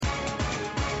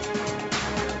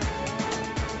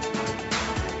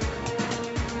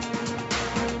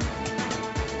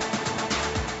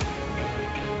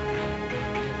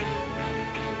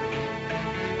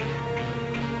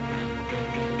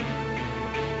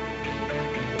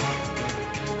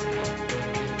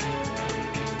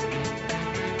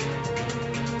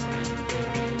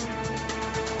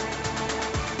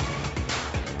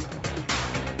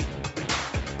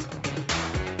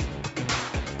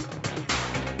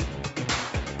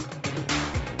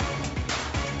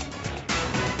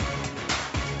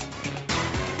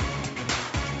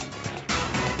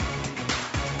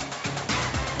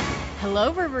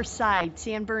Hello, Riverside,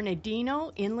 San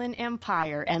Bernardino, Inland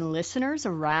Empire, and listeners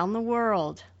around the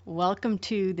world. Welcome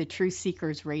to the Truth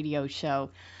Seekers Radio Show.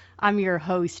 I'm your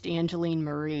host, Angeline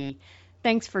Marie.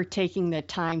 Thanks for taking the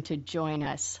time to join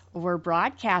us. We're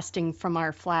broadcasting from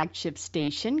our flagship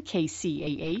station,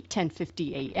 KCAA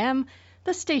 1050 AM,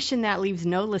 the station that leaves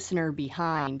no listener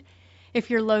behind. If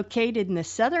you're located in the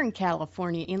Southern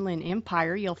California Inland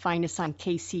Empire, you'll find us on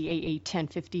KCAA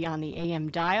 1050 on the AM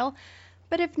dial.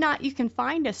 But if not, you can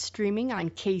find us streaming on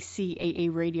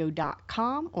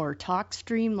kcaaradio.com or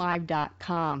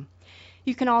talkstreamlive.com.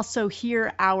 You can also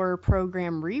hear our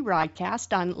program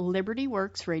rebroadcast on Liberty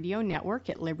Works Radio Network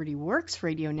at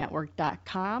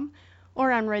libertyworksradionetwork.com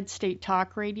or on Red State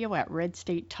Talk Radio at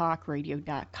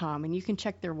redstatetalkradio.com. And you can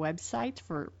check their websites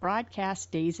for broadcast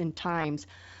days and times.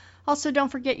 Also, don't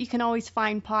forget you can always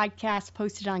find podcasts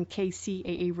posted on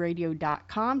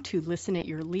kcaaradio.com to listen at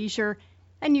your leisure.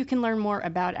 And you can learn more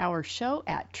about our show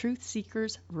at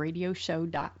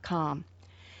truthseekersradioshow.com.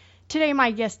 Today,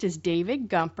 my guest is David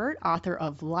Gumpert, author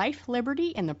of Life,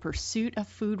 Liberty, and the Pursuit of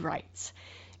Food Rights.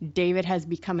 David has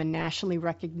become a nationally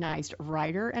recognized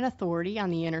writer and authority on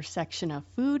the intersection of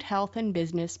food, health, and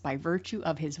business by virtue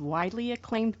of his widely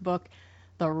acclaimed book,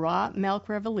 The Raw Milk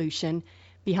Revolution,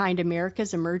 Behind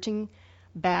America's Emerging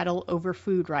Battle Over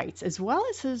Food Rights, as well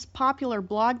as his popular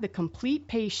blog, The Complete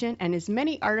Patient, and his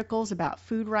many articles about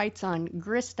food rights on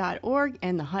grist.org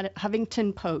and the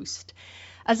Huffington Post.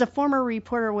 As a former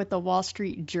reporter with the Wall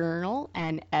Street Journal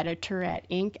and editor at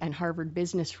Inc. and Harvard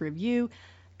Business Review,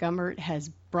 Gumpert has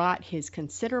brought his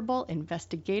considerable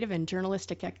investigative and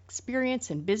journalistic experience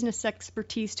and business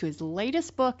expertise to his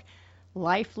latest book,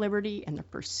 Life, Liberty, and the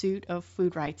Pursuit of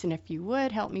Food Rights. And if you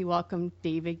would, help me welcome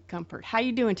David Gumpert. How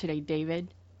you doing today, David?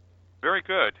 Very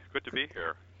good. Good to be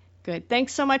here. Good.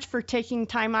 Thanks so much for taking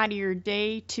time out of your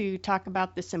day to talk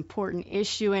about this important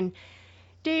issue. And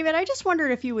David, I just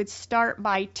wondered if you would start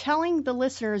by telling the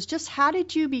listeners just how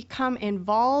did you become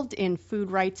involved in food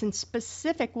rights, and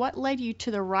specific, what led you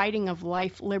to the writing of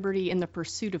Life, Liberty, and the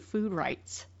Pursuit of Food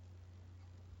Rights?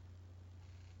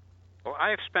 Well,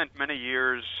 I have spent many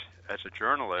years as a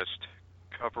journalist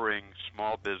covering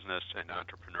small business and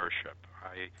entrepreneurship.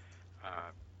 I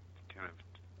kind of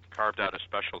carved out a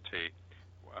specialty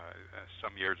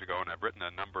some years ago, and I've written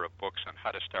a number of books on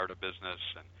how to start a business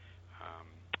and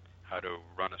how to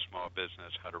run a small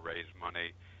business, how to raise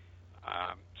money.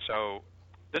 So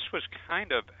this was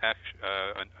kind of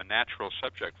a natural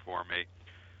subject for me.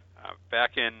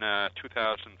 Back in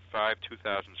 2005,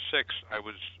 2006, I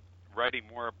was writing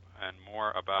more and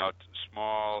more about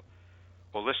small,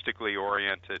 holistically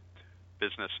oriented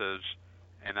businesses,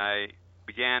 and I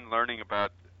began learning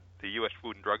about the U.S.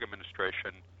 Food and Drug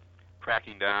Administration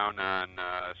cracking down on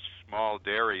small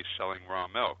dairies selling raw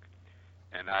milk.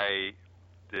 And I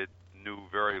knew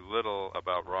very little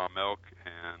about raw milk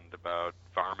and about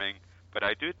farming, but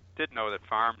I did know that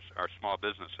farms are small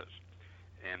businesses.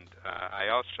 And I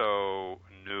also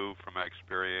knew from my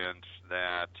experience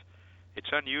that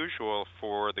it's unusual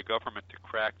for the government to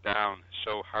crack down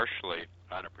so harshly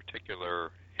on a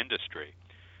particular industry,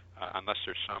 unless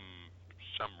there's some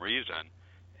reason.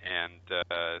 And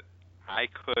I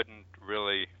couldn't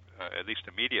really, at least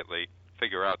immediately,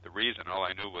 figure out the reason. All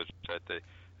I knew was that the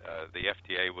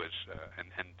FDA was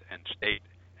and state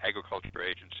agriculture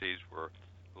agencies were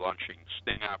launching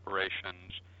sting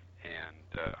operations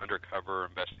and undercover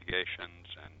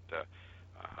investigations and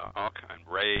all kind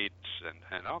raids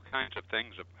and all kinds of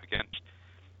things against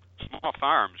small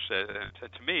farms.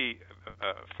 To me,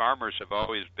 farmers have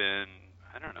always been,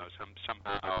 I don't know,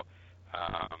 somehow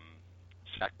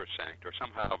sacrosanct or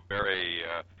somehow very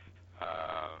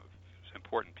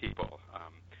important people.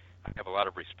 I have a lot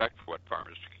of respect for what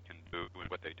farmers can do and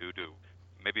what they do.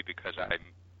 Maybe because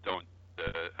I'm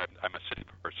a city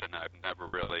person. I've never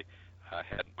really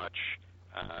had much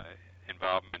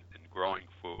involvement in growing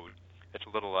food. It's a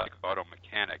little like auto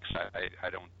mechanics. I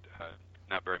don't,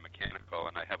 not very mechanical,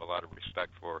 and I have a lot of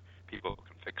respect for people who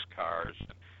can fix cars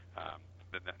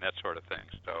and that sort of thing.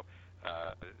 So,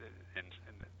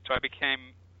 so I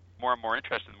became more and more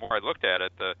interested. The more I looked at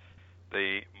it, the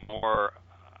more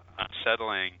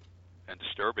unsettling and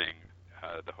disturbing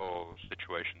the whole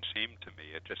situation seemed to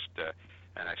me. It just,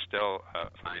 and I still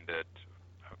find it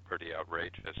pretty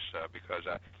outrageous because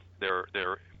they're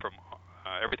from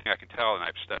everything I can tell, and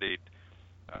I've studied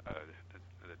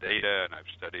the data, and I've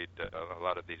studied a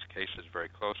lot of these cases very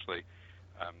closely.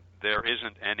 There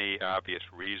isn't any obvious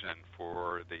reason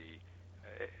for the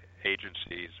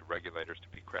agencies, regulators, to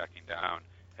be cracking down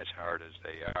as hard as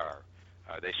they are.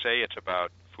 They say it's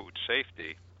about food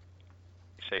safety.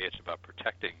 They say it's about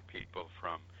protecting people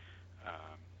from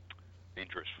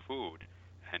dangerous food,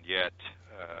 and yet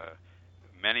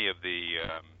many of the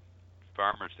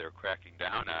farmers they're cracking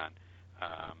down on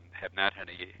have not had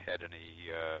any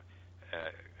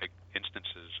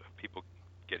instances of people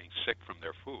getting sick from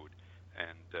their food,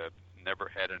 and never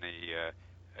had any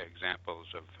examples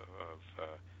of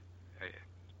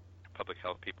public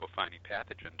health people finding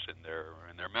pathogens in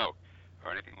their milk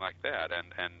or anything like that.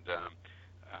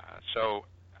 So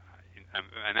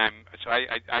and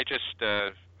I just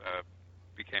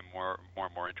became more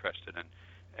and more interested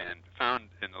and found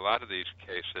in a lot of these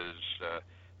cases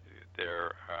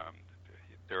there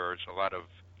there's a lot of,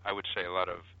 I would say, a lot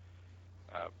of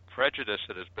prejudice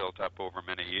that has built up over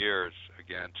many years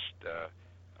against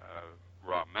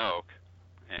raw milk,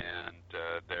 and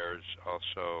there's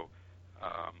also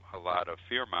a lot of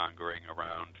fear mongering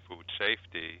around food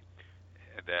safety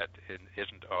that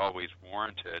isn't always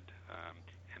warranted.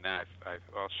 And then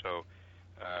I've also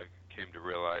came to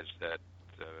realize that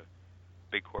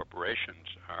big corporations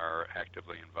are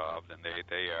actively involved, and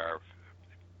they are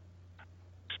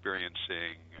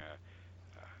experiencing,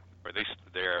 or at least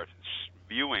they're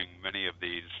viewing many of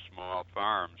these small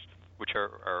farms, which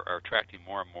are attracting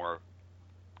more and more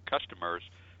customers.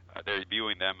 They're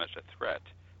viewing them as a threat,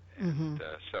 Mm-hmm. and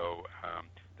so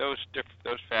those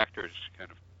factors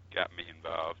kind of got me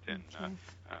involved in Okay.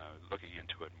 looking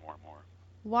into it more and more.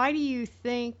 Why do you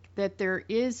think that there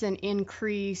is an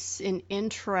increase in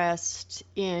interest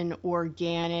in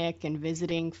organic and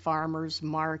visiting farmers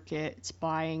markets,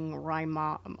 buying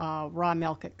raw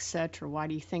milk, etc.? Why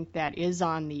do you think that is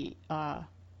on the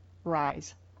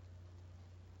rise?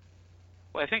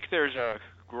 Well, I think there's a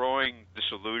growing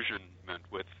disillusionment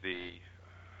with the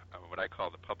what I call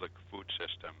the public food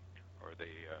system or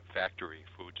the factory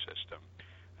food system.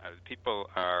 People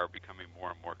are becoming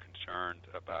more and more concerned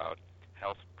about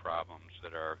health problems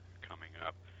that are coming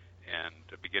up and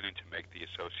beginning to make the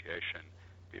association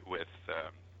with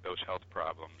those health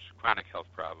problems, chronic health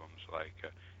problems like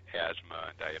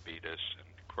asthma and diabetes and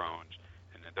Crohn's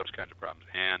and those kinds of problems,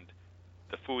 and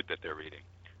the food that they're eating.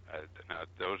 Now,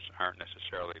 those aren't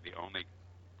necessarily the only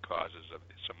causes of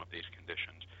some of these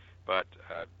conditions, but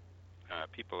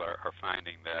people are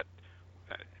finding that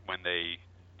when they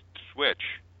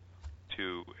switch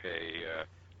to a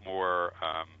more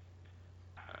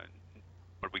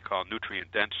what we call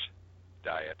nutrient-dense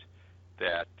diet,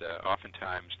 that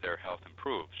oftentimes their health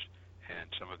improves and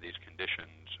some of these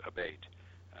conditions abate.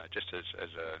 Just as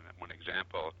one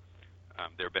example,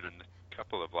 there have been a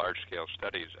couple of large-scale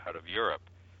studies out of Europe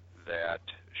that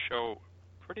show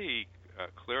pretty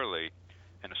clearly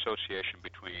an association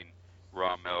between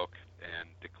raw milk and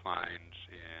declines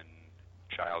in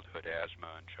childhood asthma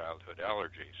and childhood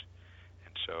allergies.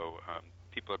 And so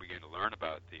people are beginning to learn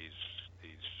about these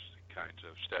kinds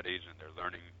of studies, and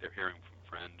they're hearing from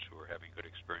friends who are having good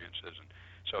experiences, and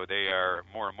so they are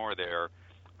more and more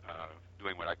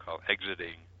doing what I call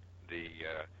exiting the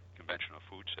conventional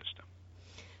food system.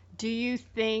 Do you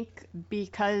think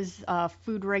because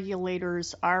food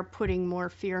regulators are putting more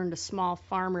fear into small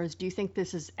farmers, do you think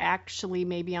this is actually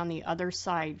maybe on the other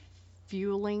side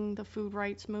fueling the food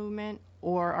rights movement,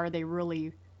 or are they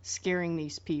really scaring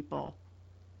these people?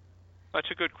 That's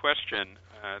a good question.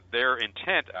 Their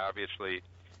intent, obviously,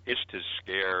 is to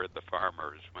scare the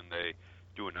farmers when they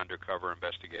do an undercover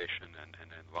investigation and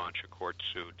then launch a court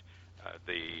suit.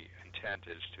 The intent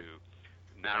is to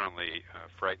not only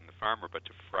frighten the farmer, but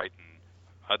to frighten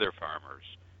other farmers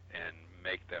and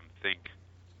make them think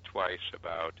twice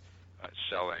about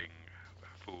selling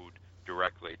food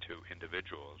directly to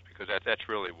individuals, because that's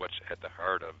really what's at the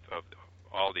heart of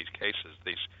all these cases.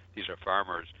 These are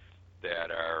farmers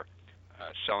that are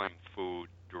selling food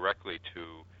directly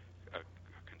to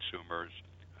consumers,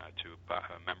 to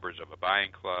members of a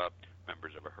buying club,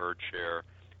 members of a herd share,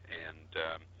 and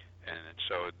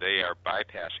so they are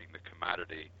bypassing the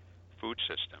commodity food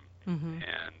system, Mm-hmm.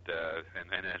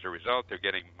 and as a result, they're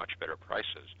getting much better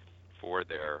prices for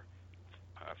their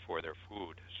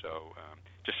food. So,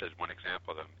 just as one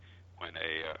example, when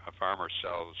a farmer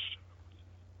sells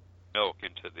milk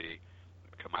into the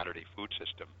commodity food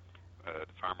system, the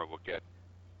farmer will get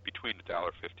between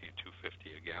 $1.50 and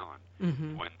 $2.50 a gallon.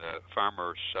 Mm-hmm. When the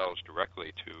farmer sells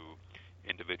directly to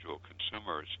individual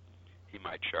consumers, he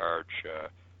might charge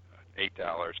 $8, $10,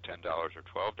 or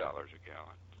 $12 a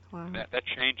gallon. And Wow. that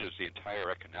changes the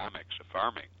entire economics of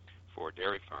farming for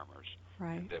dairy farmers.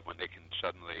 Right. And that when they can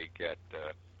suddenly get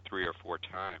 3 or 4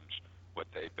 times what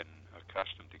they've been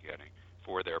accustomed to getting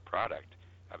for their product,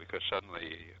 because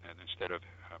suddenly, instead of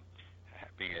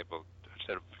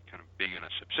instead of kind of being in a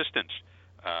subsistence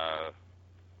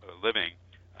living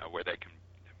where they can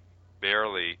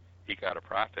barely eke out a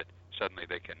profit, suddenly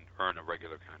they can earn a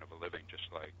regular kind of a living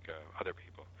just like other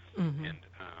people. Hmm. And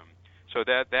so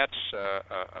that's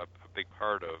a big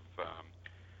part of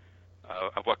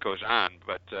what goes on.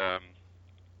 But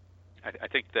I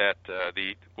think that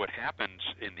what happens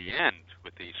in the end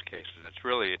with these cases,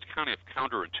 it's kind of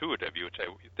counterintuitive. You would say,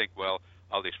 you think, well,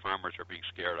 all these farmers are being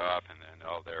scared off, and then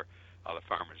all the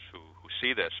farmers who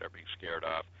see this are being scared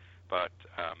off. But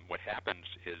what happens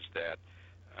is that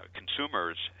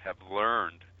consumers have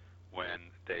learned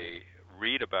when they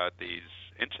read about these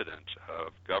incidents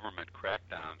of government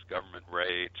crackdowns, government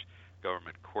raids,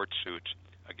 government court suits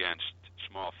against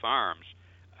small farms,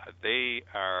 they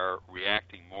are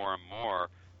reacting more and more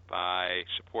by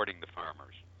supporting the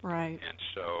farmers. Right. And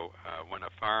so when a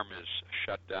farm is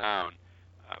shut down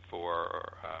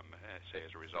say,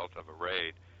 as a result of a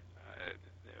raid,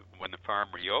 when the farm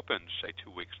reopens, say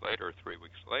 2 weeks later or 3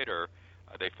 weeks later,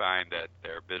 they find that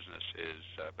their business is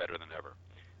better than ever.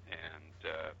 And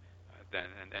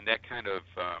that kind of,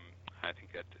 I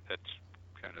think that's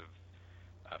kind of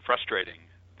frustrating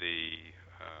the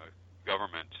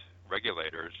government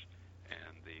regulators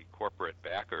and the corporate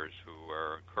backers who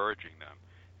are encouraging them,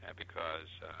 because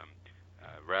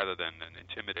rather than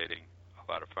intimidating a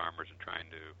lot of farmers and trying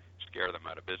to scare them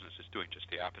out of business, it's doing just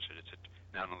the opposite. It's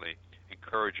not only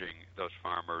encouraging those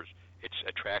farmers, it's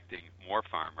attracting more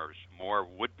farmers, more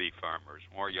would-be farmers,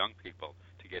 more young people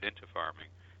to get into farming,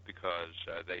 because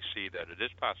they see that it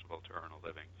is possible to earn a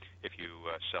living if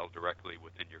you sell directly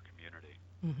within your community.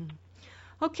 Hmm.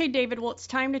 Okay, David, well, it's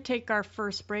time to take our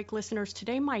first break. Listeners,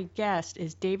 today my guest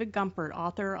is David Gumpert,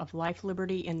 author of Life,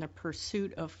 Liberty, and the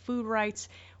Pursuit of Food Rights,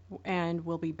 and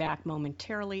we'll be back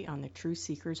momentarily on the Truth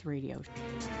Seekers Radio.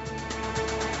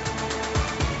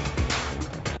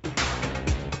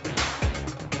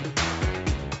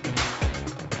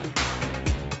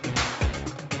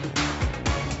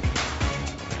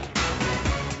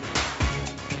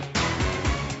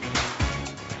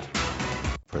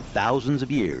 For thousands of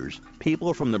years,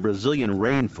 people from the Brazilian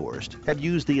rainforest have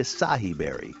used the acai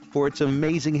berry for its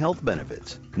amazing health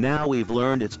benefits. Now we've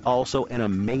learned it's also an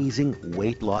amazing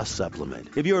weight loss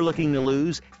supplement. If you're looking to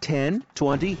lose 10,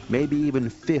 20, maybe even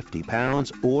 50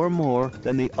 pounds or more,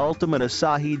 then the Ultimate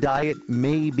Acai Diet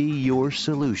may be your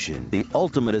solution. The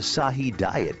Ultimate Acai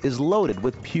Diet is loaded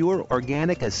with pure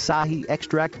organic acai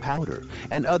extract powder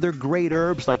and other great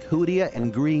herbs like hoodia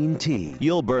and green tea.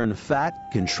 You'll burn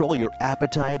fat, control your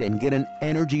appetite, and get an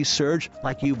energy surge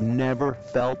like you've never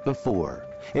felt before.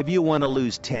 If you want to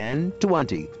lose 10,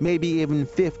 20, maybe even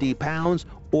 50 pounds,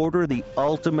 order the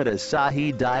Ultimate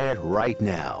Acai Diet right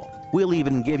now. We'll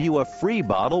even give you a free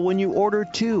bottle when you order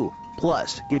 2,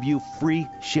 plus give you free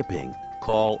shipping.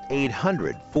 Call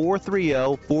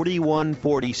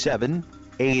 800-430-4147,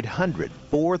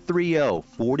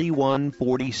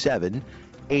 800-430-4147,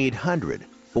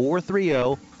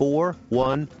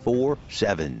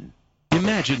 800-430-4147.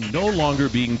 Imagine no longer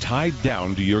being tied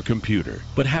down to your computer,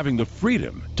 but having the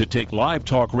freedom to take live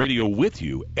talk radio with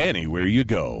you anywhere you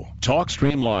go.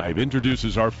 TalkStream Live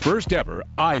introduces our first ever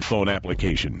iPhone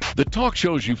application. The talk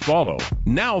shows you follow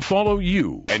now follow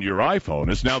you, and your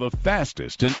iPhone is now the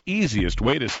fastest and easiest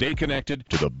way to stay connected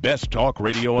to the best talk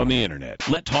radio on the internet.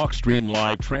 Let TalkStream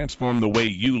Live transform the way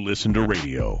you listen to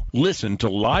radio. Listen to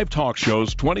live talk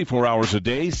shows 24 hours a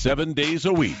day, 7 days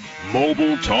a week.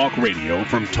 Mobile talk radio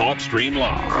from TalkStream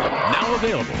Live. Now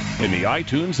available in the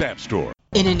iTunes App Store.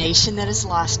 In a nation that has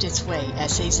lost its way,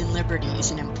 Essays in Liberty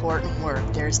is an important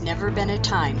work. There has never been a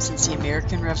time since the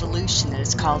American Revolution that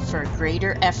has called for a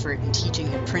greater effort in teaching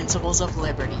the principles of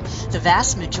liberty. The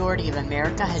vast majority of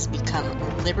America has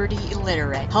become liberty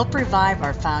illiterate. Help revive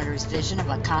our founders' vision of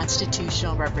a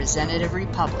constitutional representative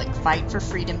republic. Fight for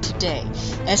freedom today.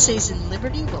 Essays in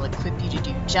Liberty will equip you to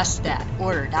do just that.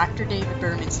 Order Dr. David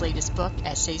Berman's latest book,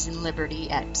 Essays in Liberty,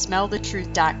 at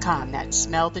smellthetruth.com. That's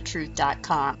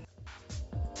smellthetruth.com.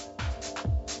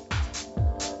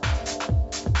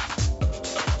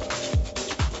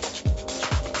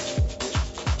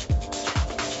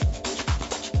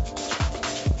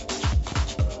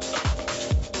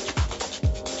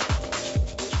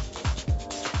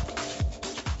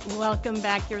 Welcome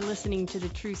back. You're listening to the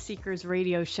Truth Seekers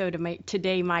Radio Show.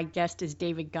 Today, my guest is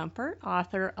David Gumpert,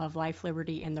 author of Life,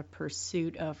 Liberty, and the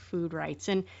Pursuit of Food Rights.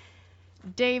 And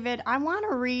David, I want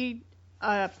to read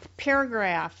a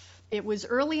paragraph. It was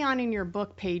early on in your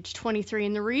book, page 23.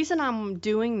 And the reason I'm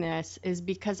doing this is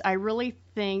because I really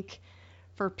think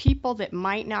for people that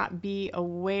might not be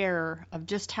aware of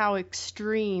just how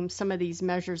extreme some of these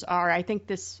measures are, I think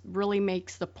this really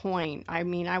makes the point. I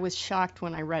mean, I was shocked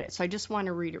when I read it, so I just want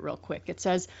to read it real quick. It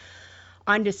says,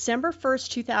 On December 1st,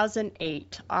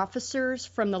 2008, officers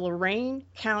from the Lorain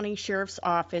County Sheriff's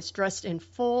Office, dressed in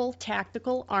full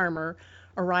tactical armor,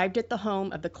 arrived at the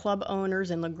home of the club owners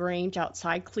in LaGrange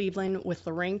outside Cleveland with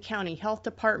Lorain County Health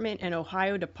Department and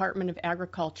Ohio Department of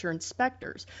Agriculture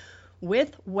inspectors,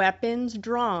 with weapons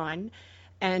drawn,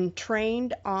 and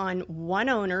trained on one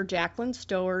owner, Jacqueline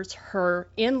Stowers, her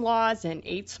in-laws, and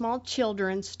 8 small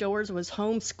children. Stowers was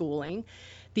homeschooling.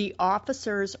 The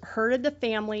officers herded the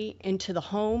family into the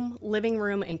home living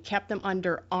room and kept them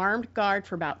under armed guard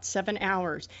for about 7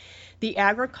 hours. The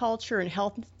agriculture and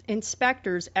health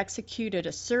inspectors executed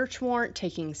a search warrant,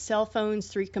 taking cell phones,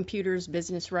 3 computers,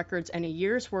 business records, and a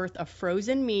year's worth of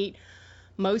frozen meat,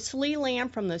 mostly lamb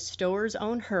from the Stowers'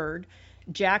 own herd.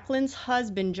 Jacqueline's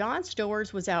husband, John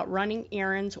Stowers, was out running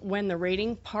errands when the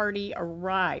raiding party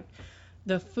arrived.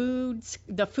 The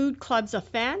food club's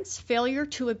offense: failure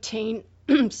to obtain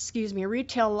a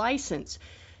retail license.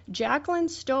 Jacqueline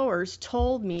Stowers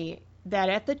told me that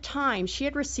at the time she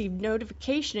had received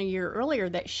notification a year earlier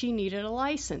that she needed a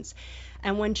license.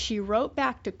 And when she wrote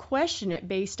back to question it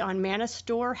based on Manna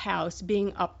Storehouse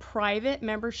being a private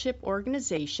membership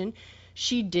organization,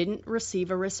 she didn't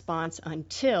receive a response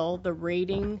until the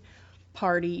raiding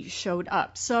party showed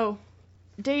up. So,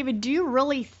 David, do you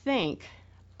really think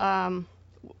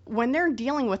when they're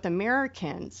dealing with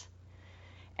Americans,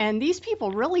 and these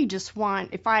people really just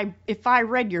want, if I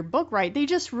read your book right, they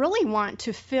just really want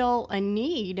to fill a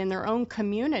need in their own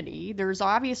community. There's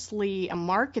obviously a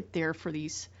market there for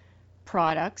these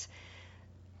products.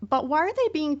 But why are they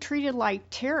being treated like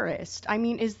terrorists? I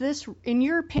mean, is this, in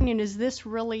your opinion, is this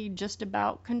really just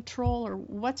about control, or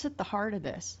what's at the heart of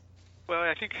this? Well,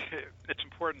 I think it's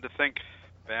important to think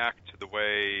back to the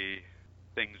way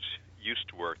things used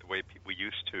to work, the way we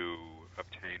used to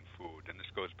obtain food. And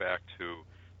this goes back to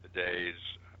the days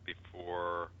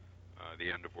before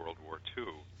the end of World War II.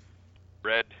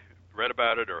 Read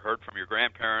about it or heard from your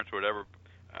grandparents or whatever,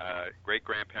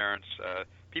 great-grandparents.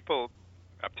 People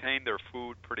obtained their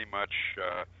food pretty much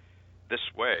this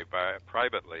way,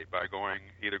 privately, by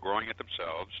either growing it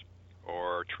themselves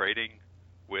or trading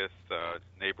with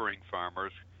neighboring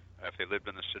farmers. If they lived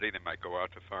in the city, they might go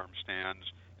out to farm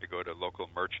stands. They go to local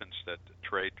merchants that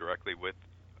trade directly with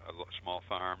small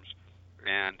farms,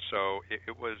 and so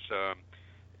it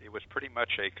was pretty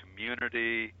much a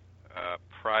community,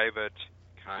 private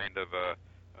kind of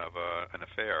an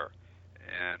affair.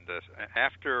 And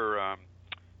after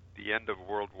the end of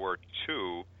World War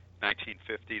II,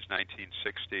 1950s,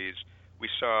 1960s, we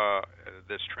saw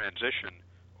this transition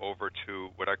over to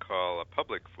what I call a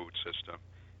public food system,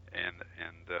 and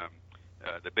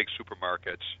the big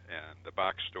supermarkets and the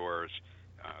box stores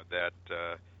that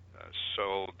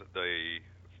sold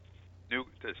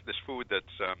this food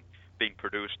that's being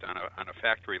produced on a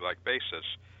factory-like basis.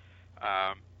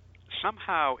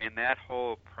 Somehow, in that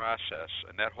whole process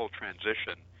and that whole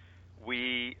transition,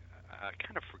 we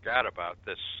kind of forgot about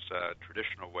this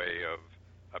traditional way of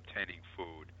obtaining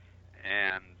food.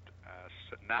 And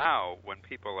so now, when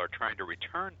people are trying to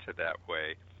return to that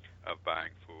way of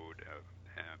buying food,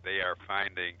 they are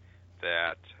finding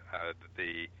that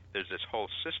there's this whole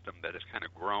system that has kind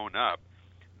of grown up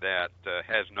that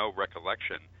has no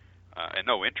recollection and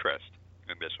no interest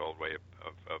in this old way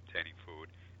of obtaining food,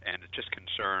 and it's just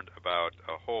concerned about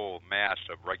a whole mass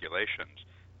of regulations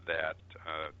that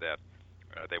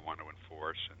they want to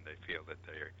enforce, and they feel that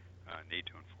they need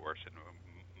to enforce. And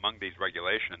among these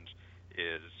regulations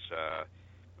is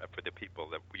for the people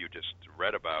that you just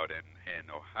read about in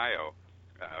Ohio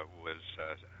was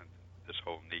this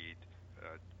whole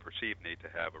perceived need to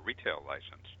have a retail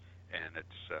license, and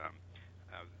it's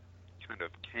kind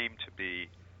of came to be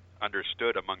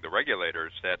understood among the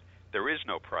regulators that there is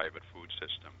no private food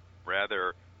system.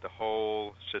 Rather, the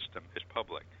whole system is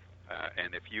public,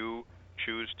 and if you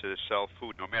choose to sell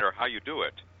food, no matter how you do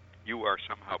it, you are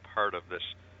somehow part of this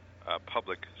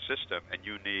public system, and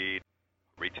you need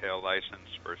a retail license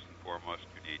first and foremost.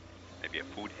 You need maybe a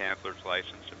food handler's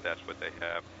license if that's what they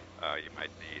have. You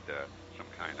might need some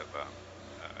kind of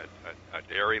a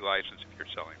dairy license if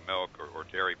you're selling milk, or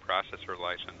dairy processor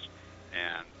license.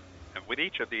 And with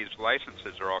each of these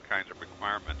licenses, there are all kinds of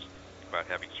requirements about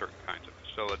having certain kinds of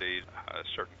facilities,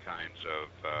 certain kinds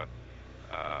of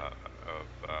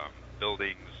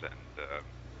buildings, and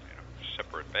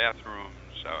separate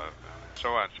bathrooms, so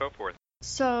on and so forth.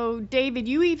 So, David,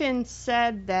 you even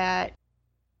said that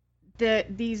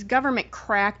these government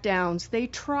crackdowns, they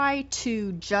try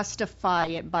to justify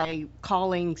it by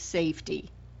calling safety,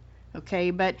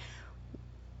 okay? But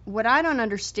what I don't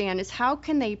understand is how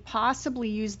can they possibly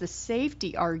use the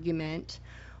safety argument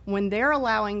when they're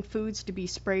allowing foods to be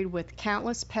sprayed with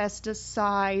countless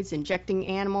pesticides, injecting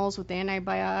animals with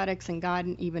antibiotics and God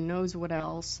even knows what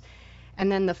else,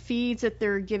 and then the feeds that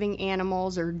they're giving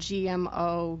animals are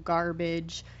GMO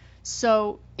garbage.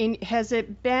 So has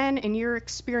it been, in your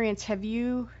experience, have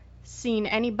you seen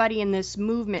anybody in this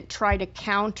movement try to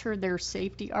counter their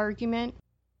safety argument?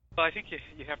 Well, I think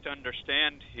you have to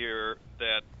understand here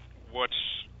that what's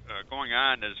going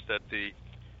on is that the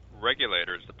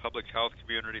regulators, the public health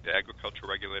community, the agriculture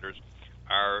regulators,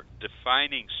 are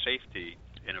defining safety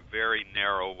in a very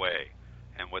narrow way.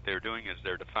 And what they're doing is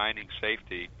they're defining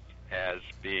safety as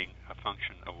being a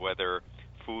function of whether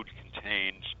food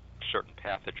contains certain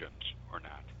pathogens or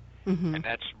not. Mm-hmm. And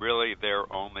that's really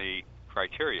their only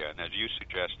criteria. And as you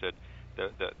suggested,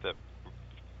 the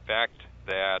fact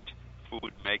that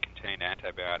food may contain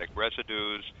antibiotic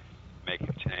residues, may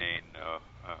contain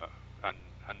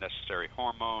unnecessary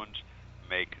hormones,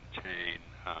 may contain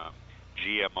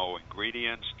GMO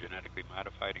ingredients, genetically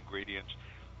modified ingredients.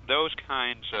 Those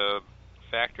kinds of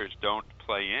factors don't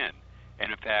play in,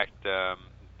 and in fact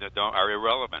are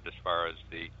irrelevant as far as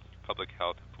the public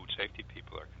health and food safety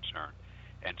people are concerned.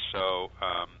 And so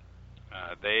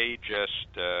they just,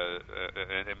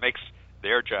 it makes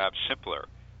their job simpler.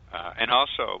 And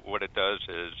also what it does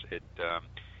is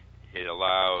it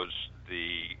allows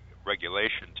the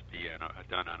regulation to be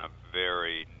done on a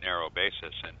very narrow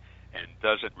basis and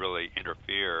doesn't really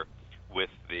interfere with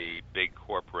the big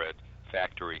corporate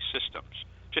factory systems.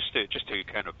 Just to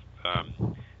kind of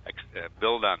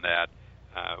build on that,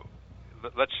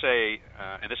 let's say,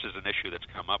 and this is an issue that's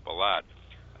come up a lot,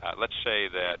 let's say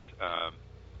that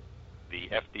the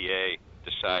FDA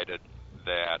decided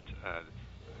that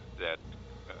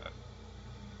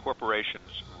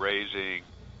corporations raising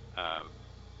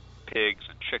pigs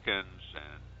and chickens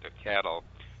and cattle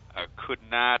could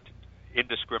not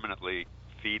indiscriminately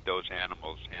feed those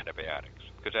animals antibiotics,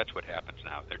 because that's what happens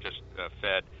now. They're just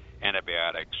fed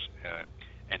antibiotics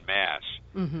en masse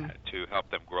to help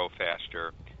them grow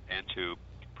faster and to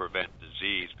prevent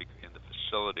disease in the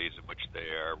facilities in which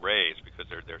they are raised, because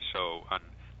they're so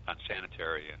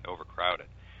unsanitary and overcrowded.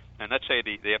 And let's say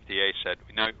the FDA said,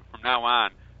 from now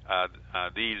on,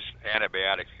 these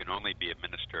antibiotics can only be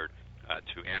administered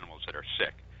to animals that are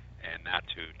sick and not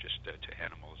to just to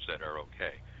animals that are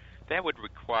okay. That would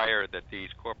require that these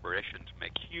corporations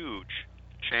make huge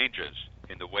changes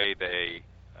in the way they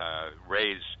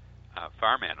raise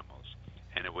farm animals,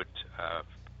 and it would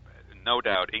no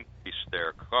doubt increase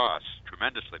their costs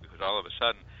tremendously, because all of a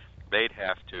sudden they'd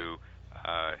have to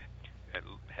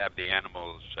have the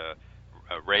animals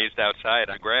raised outside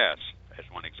on grass, as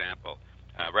one example,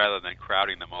 rather than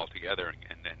crowding them all together and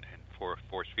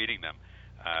force feeding them.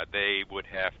 They would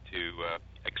have to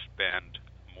expend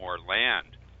more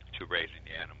land to raising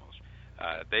the animals.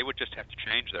 They would just have to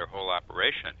change their whole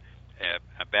operation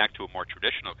back to a more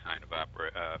traditional kind of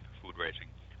food raising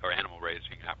or animal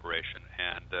raising operation,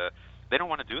 and they don't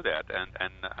want to do that,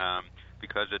 and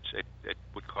because it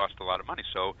would cost a lot of money.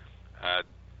 So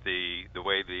the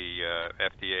way the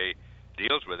FDA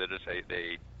deals with it is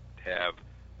they have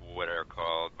what are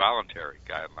called voluntary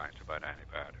guidelines about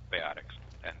antibiotics,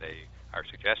 and they are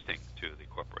suggesting to the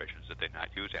corporations that they not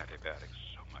use antibiotics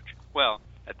so much. Well,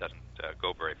 that doesn't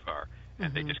go very far,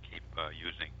 and they just keep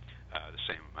using the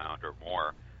same amount or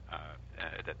more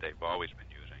that they've always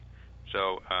been using.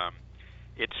 So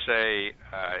it's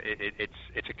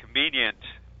a convenient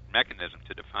mechanism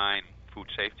to define food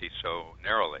safety so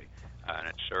narrowly, and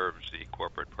it serves the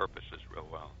corporate purposes real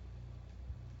well.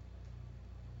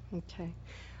 Okay.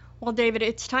 Well, David,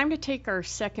 it's time to take our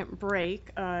second break.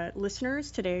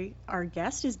 Listeners, today our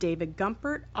guest is David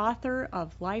Gumpert, author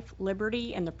of Life,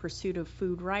 Liberty, and the Pursuit of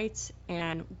Food Rights,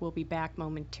 and we'll be back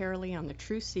momentarily on the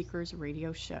Truth Seekers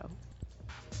radio show.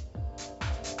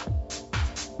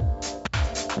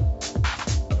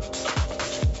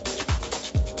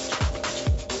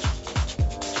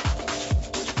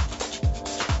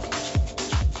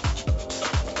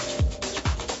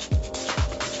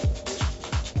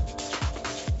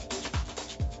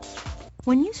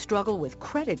 When you struggle with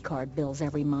credit card bills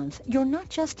every month, you're not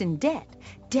just in debt.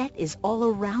 Debt is all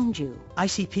around you. I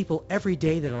see people every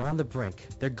day that are on the brink.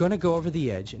 They're going to go over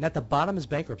the edge, and at the bottom is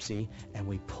bankruptcy, and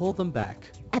we pull them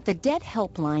back. At the Debt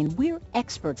Helpline, we're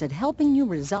experts at helping you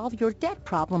resolve your debt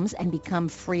problems and become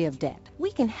free of debt.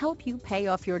 We can help you pay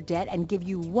off your debt and give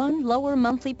you one lower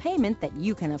monthly payment that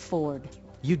you can afford.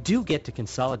 You do get to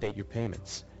consolidate your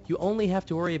payments. You only have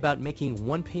to worry about making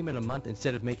one payment a month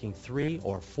instead of making 3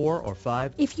 or 4 or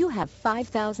 5. If you have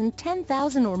 $5,000,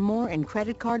 $10,000 or more in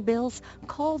credit card bills,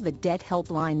 call the Debt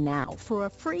Helpline now for a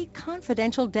free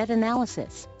confidential debt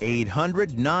analysis.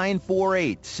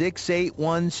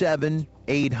 800-948-6817.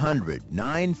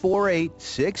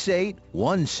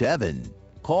 800-948-6817.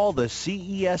 Call the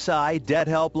CESI Debt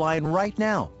Helpline right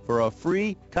now for a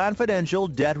free confidential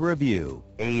debt review.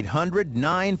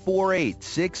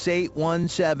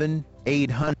 800-948-6817.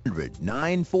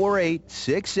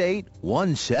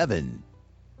 800-948-6817.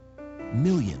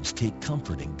 Millions take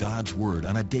comfort in God's Word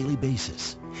on a daily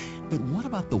basis. But what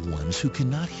about the ones who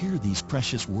cannot hear these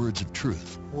precious words of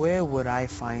truth? Where would I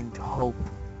find hope?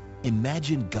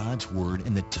 Imagine God's Word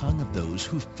in the tongue of those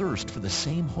who thirst for the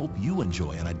same hope you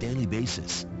enjoy on a daily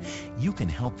basis. You can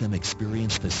help them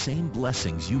experience the same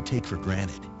blessings you take for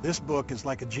granted. This book is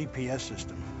like a GPS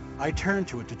system. I turn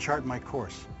to it to chart my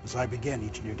course as I begin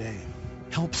each new day.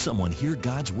 Help someone hear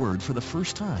God's Word for the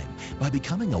first time by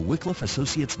becoming a Wycliffe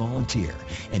Associates volunteer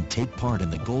and take part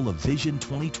in the goal of Vision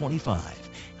 2025,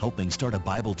 helping start a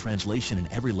Bible translation in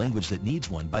every language that needs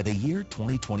one by the year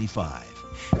 2025.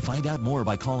 Find out more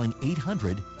by calling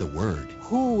 800-THE-WORD.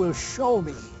 Who will show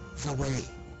me the way?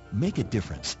 Make a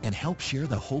difference and help share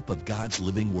the hope of God's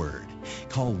living Word.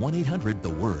 Call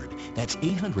 1-800-THE-WORD. That's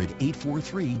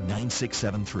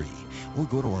 800-843-9673. Or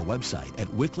go to our website at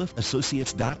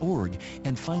wycliffeassociates.org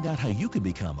and find out how you can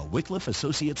become a Wycliffe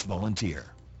Associates volunteer.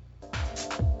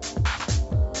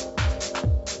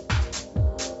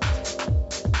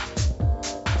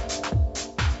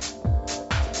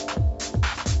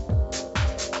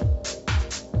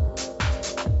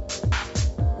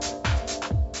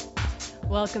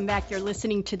 Welcome back. You're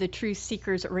listening to the Truth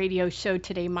Seekers radio show.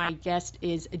 Today, my guest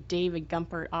is David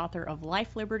Gumpert, author of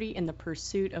Life, Liberty, and the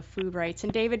Pursuit of Food Rights.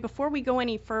 And David, before we go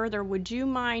any further, would you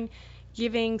mind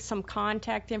giving some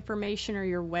contact information or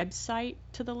your website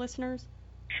to the listeners?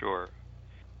 Sure.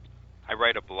 I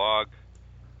write a blog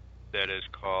that is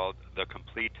called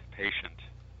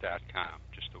thecompletepatient.com,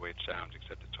 just the way it sounds,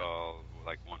 except it's all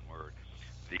like one word,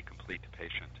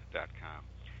 thecompletepatient.com.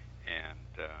 And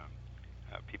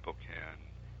people can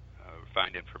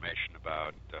find information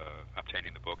about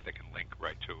obtaining the book. They can link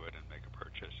right to it and make a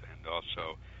purchase, and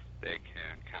also they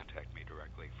can contact me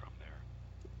directly from there.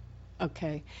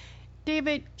 Okay.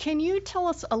 David, can you tell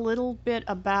us a little bit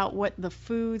about what the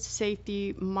Food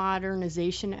Safety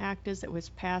Modernization Act is that was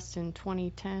passed in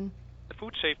 2010? The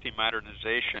Food Safety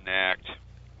Modernization Act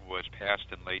was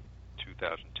passed in late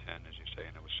 2010, as you say,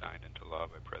 and it was signed into law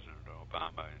by President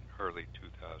Obama in early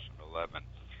 2011.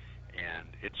 And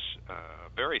it's a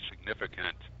very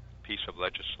significant piece of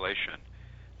legislation.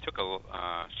 It took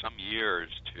some years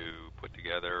to put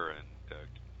together and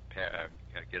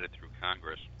get it through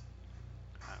Congress.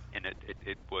 And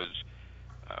it was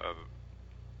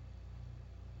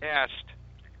passed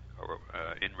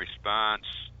in response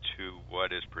to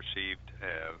what is perceived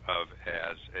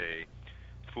as a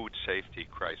food safety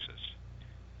crisis.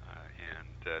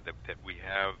 That we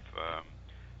have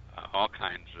all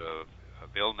kinds of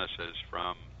illnesses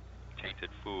from tainted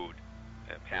food,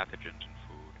 pathogens in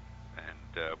food,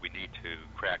 and we need to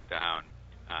crack down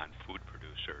on food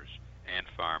producers and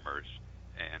farmers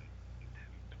and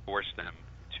force them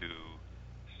to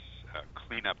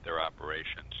clean up their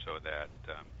operations so that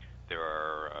there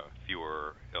are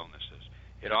fewer illnesses.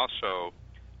 It also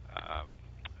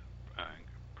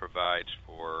provides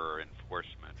for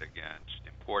enforcement against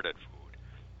imported food,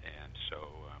 and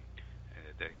so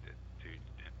it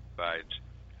provides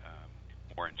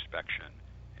more inspection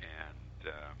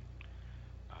and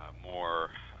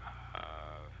more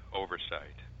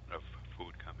oversight of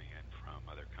food coming in from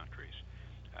other countries.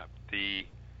 The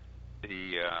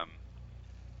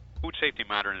Food Safety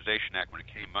Modernization Act, when it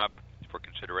came up for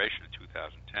consideration in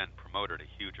 2010, promoted a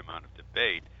huge amount of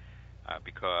debate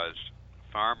because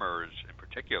farmers in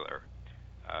particular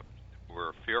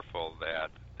were fearful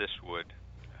that this would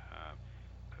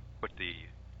put the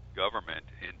government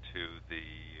into the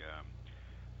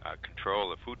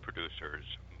control of food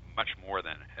producers much more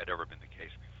than had ever been the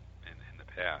case in the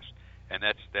past. And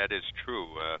that is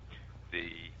true.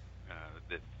 The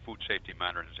Food Safety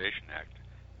Modernization Act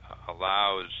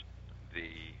allows the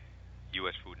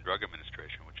U.S. Food and Drug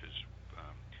Administration, which is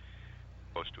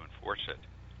supposed to enforce it,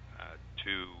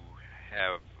 to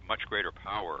have much greater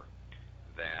power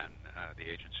than the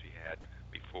agency had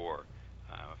before.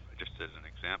 Just as an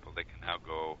example, they can now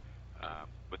go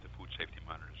with the Food Safety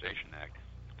Modernization Act.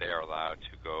 They are allowed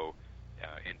to go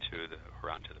onto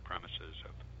the premises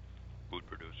of food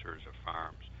producers, of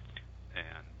farms,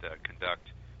 and conduct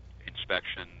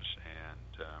inspections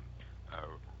and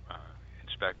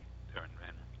inspect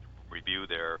view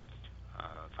their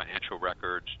financial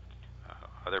records,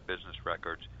 other business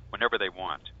records, whenever they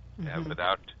want,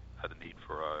 without the need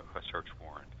for a search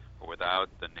warrant or without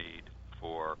the need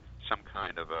for some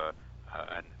kind of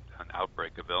an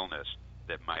outbreak of illness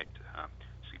that might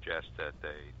suggest that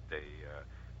they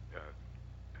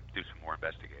do some more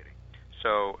investigating.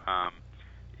 So,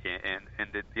 and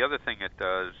the other thing it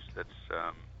does that's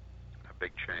a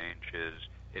big change is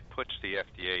it puts the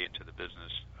FDA into the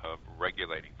business of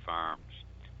regulating farms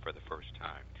for the first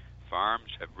time. Farms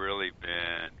have really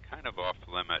been kind of off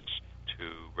limits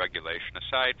to regulation,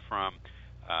 aside from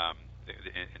the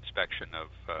inspection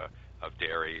of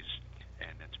dairies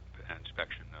and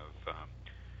inspection of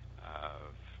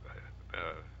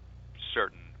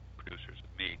certain producers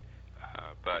of meat.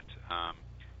 But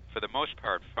for the most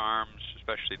part, farms,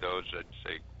 especially those that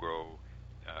say grow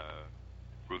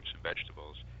fruits and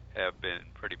vegetables, have been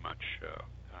pretty much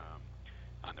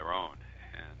on their own.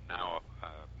 And now,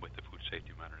 with the Food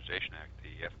Safety Modernization Act,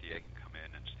 the FDA can come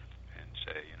in and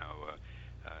say,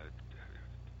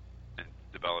 and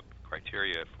develop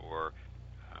criteria for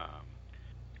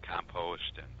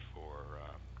compost and for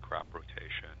crop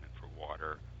rotation and for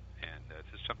water. And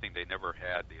this is something they never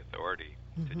had the authority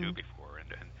to do before. And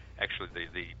actually,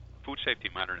 the Food Safety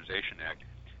Modernization Act,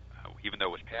 even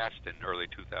though it was passed in early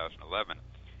 2011,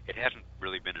 it hasn't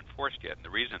really been enforced yet. And the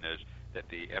reason is that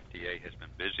the FDA has been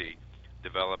busy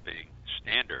developing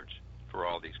standards for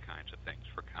all these kinds of things,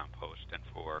 for compost and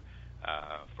for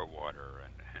water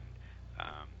and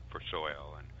for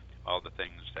soil and all the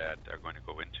things that are going to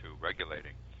go into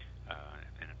regulating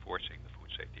and enforcing the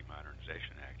Food Safety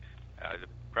Modernization Act.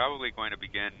 Probably going to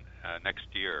begin next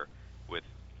year with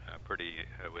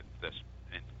with this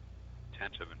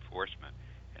intensive enforcement,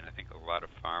 and I think a lot of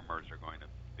farmers are going to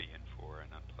be in for an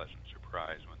unpleasant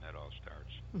surprise when that all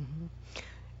starts.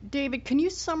 David, can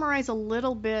you summarize a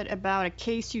little bit about a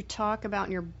case you talk about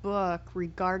in your book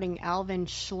regarding Alvin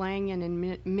Schlangen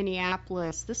in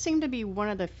Minneapolis? This seemed to be one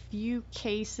of the few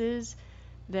cases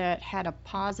that had a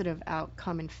positive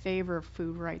outcome in favor of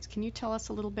food rights. Can you tell us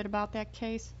a little bit about that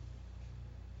case?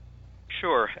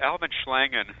 Sure. Alvin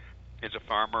Schlangen is a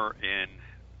farmer in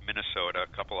Minnesota,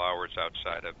 a couple hours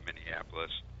outside of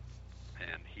Minneapolis,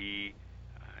 and he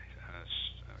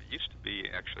used to be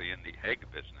actually in the egg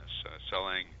business,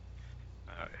 selling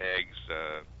eggs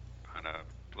on a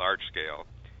large scale,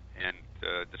 and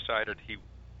decided he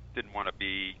didn't want to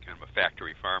be kind of a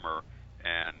factory farmer,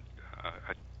 and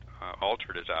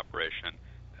altered his operation,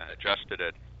 adjusted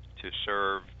it to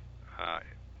serve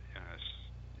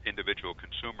individual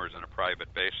consumers on a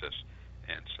private basis.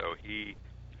 And so he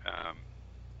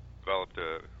developed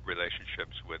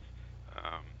relationships with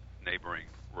neighboring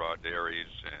raw dairies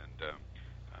and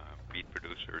meat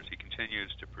producers. He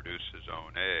continues to produce his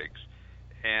own eggs,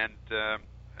 and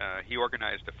he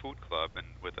organized a food club and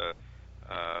with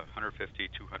 150,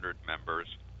 200 members,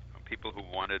 people who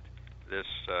wanted this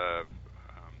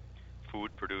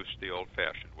food produced the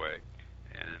old-fashioned way.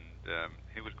 And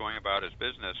he was going about his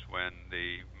business when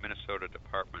the Minnesota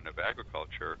Department of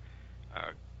Agriculture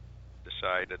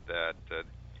decided that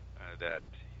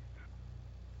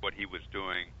what he was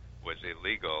doing was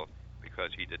illegal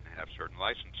because he didn't have certain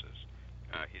licenses.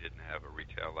 He didn't have a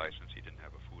retail license. He didn't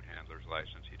have a food handler's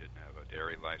license. He didn't have a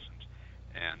dairy license.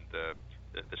 And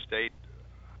the state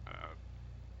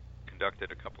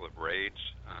conducted a couple of raids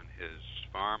on his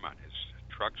farm, on his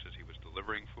trucks as he was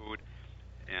delivering food,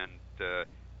 and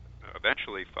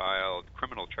eventually filed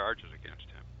criminal charges against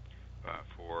him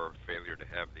for failure to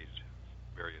have these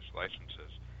various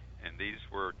licenses. And these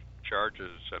were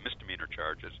charges, misdemeanor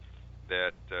charges,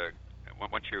 that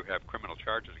once you have criminal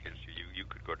charges against you, you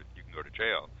can go to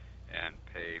jail and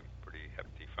pay pretty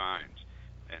hefty fines.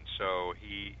 And so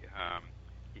he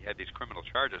had these criminal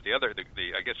charges.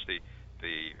 I guess the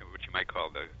what you might call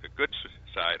the good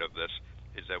side of this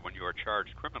is that when you are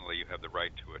charged criminally, you have the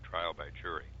right to a trial by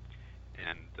jury.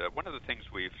 And one of the things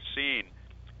we've seen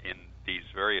in these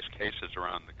various cases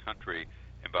around the country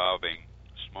involving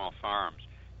small farms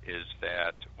is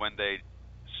that when they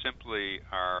simply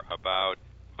are about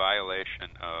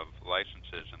violation of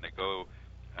licenses, and they go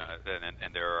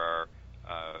and there are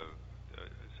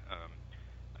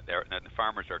and the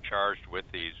farmers are charged with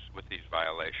these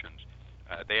violations,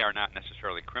 they are not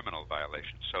necessarily criminal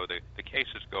violations. So the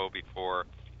cases go before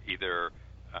either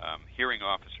hearing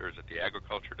officers at the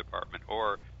Agriculture Department,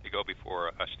 or they go before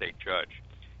a state judge.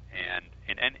 And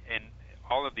in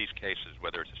all of these cases,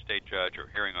 whether it's a state judge or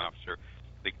hearing officer,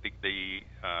 the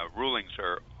rulings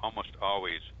are almost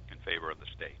always in favor of the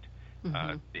state.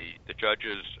 The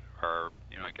judges are,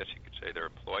 I guess you could say, they're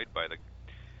employed by the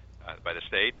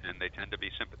state, and they tend to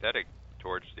be sympathetic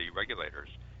towards the regulators,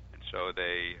 and so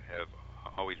they have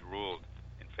always ruled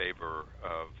in favor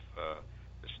of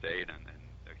the state and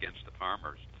against the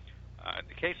farmers. In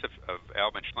the case of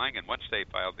Alvin Schlangen, once they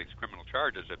filed these criminal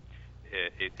charges, and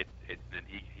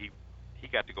he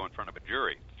got to go in front of a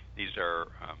jury. These are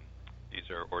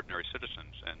ordinary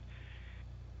citizens, and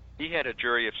he had a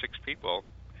jury of 6 people,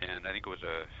 and I think it was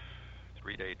a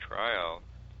 3-day trial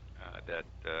that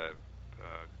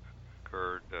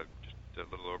occurred just a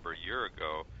little over a year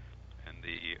ago, and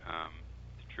the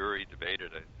jury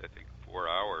debated, I think, 4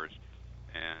 hours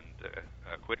and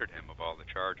acquitted him of all the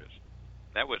charges.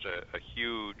 That was a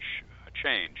huge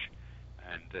change,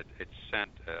 and it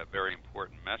sent a very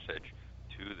important message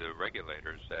to the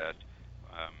regulators that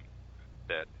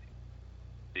that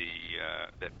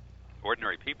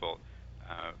ordinary people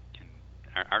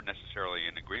aren't necessarily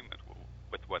in agreement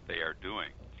with what they are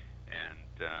doing,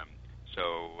 and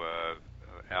so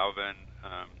Alvin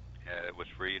was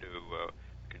free to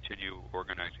continue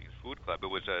organizing his food club. It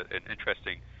was an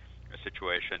interesting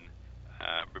situation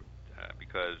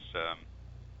because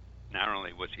not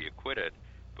only was he acquitted,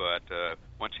 but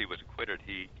once he was acquitted,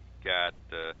 he got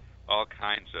all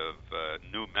kinds of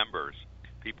new members,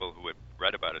 people who had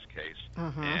read about his case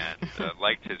and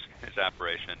liked his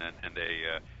operation, and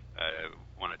they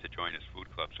wanted to join his food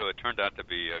club. So it turned out to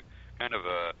be a kind of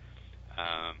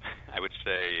I would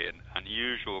say, an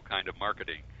unusual kind of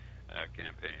marketing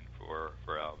campaign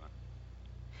for Alvin.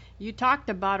 You talked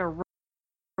about a Rosa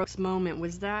Parks moment.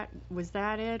 Was that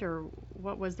it, or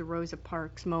what was the Rosa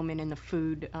Parks moment in the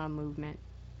food movement,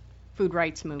 food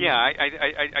rights movement? Yeah,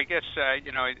 I guess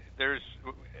there's,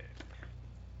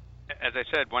 as I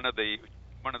said, one of the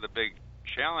big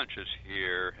challenges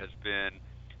here has been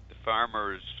the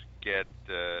farmers get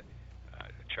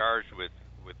charged with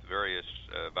various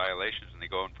violations, and they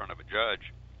go in front of a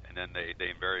judge, and then they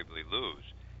invariably lose.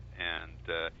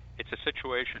 And it's a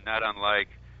situation not unlike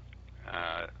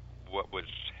what was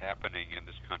happening in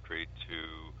this country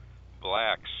to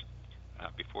blacks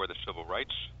before the civil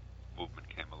rights movement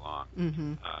came along.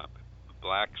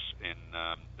 Blacks in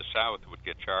the South would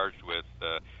get charged with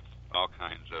all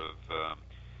kinds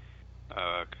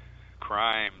of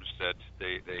crimes that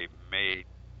they may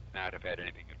not have had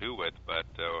anything to do with, but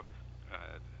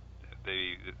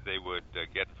they would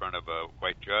get in front of a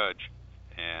white judge,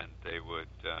 and they would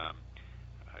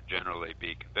generally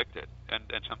be convicted, and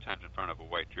sometimes in front of a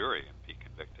white jury and be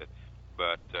convicted.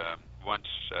 But once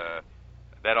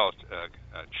that all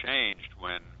changed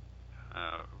when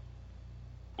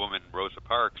woman Rosa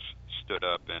Parks stood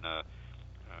up in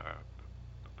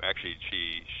actually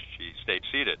she stayed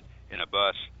seated in a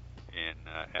bus in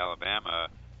Alabama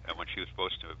when she was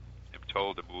supposed to have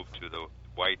told to move to the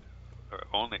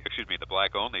the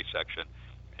black only section,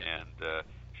 and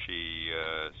she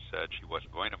said she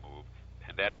wasn't going to move,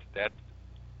 and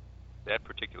that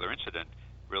particular incident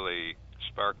really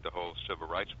sparked the whole civil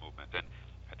rights movement. And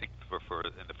I think for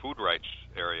in the food rights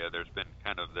area, there's been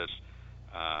kind of this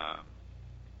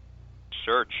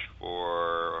search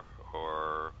for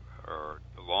or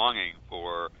longing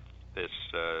for this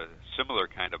similar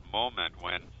kind of moment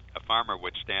when a farmer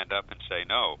would stand up and say,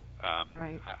 no,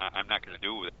 I'm not going to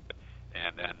do it,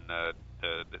 and then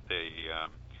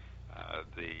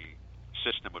the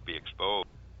system would be exposed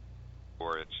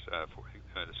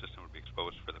the system would be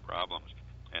exposed for the problems,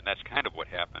 and that's kind of what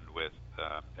happened with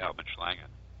Alvin Schlangen.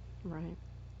 Right.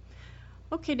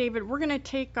 Okay, David, we're going to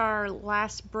take our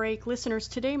last break. Listeners,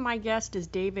 today my guest is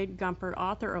David Gumpert,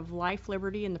 author of Life,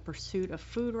 Liberty, and the Pursuit of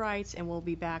Food Rights, and we'll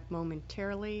be back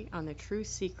momentarily on the Truth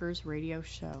Seekers radio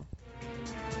show.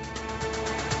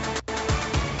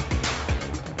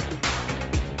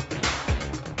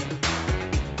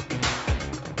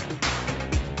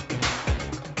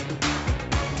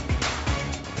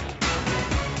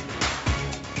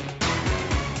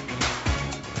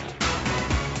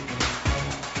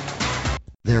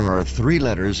 There are 3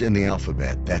 letters in the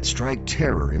alphabet that strike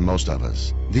terror in most of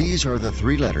us. These are the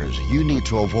 3 letters you need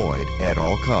to avoid at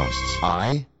all costs.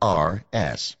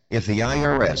 IRS. If the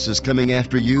IRS is coming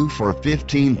after you for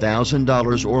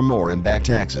 $15,000 or more in back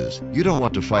taxes, you don't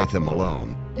want to fight them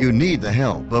alone. You need the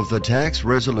help of the tax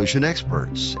resolution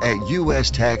experts at U.S.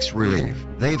 Tax Relief.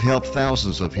 They've helped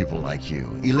thousands of people like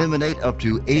you eliminate up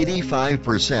to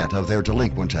 85% of their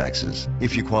delinquent taxes.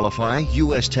 If you qualify,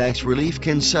 U.S. Tax Relief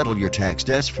can settle your tax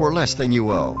debts for less than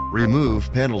you owe,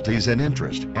 remove penalties and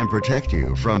interest, and protect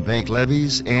you from bank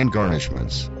levies and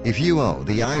garnishments. If you owe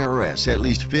the IRS at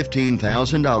least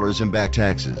 $15,000 in back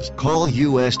taxes, call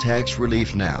U.S. Tax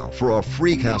Relief now for a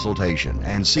free consultation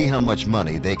and see how much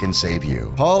money they can save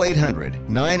you. Call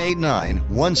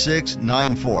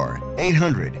 800-989-1694.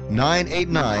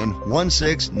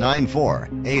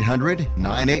 800-989-1694.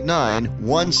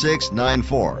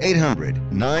 800-989-1694.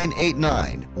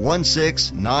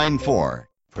 800-989-1694.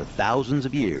 For thousands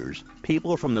of years,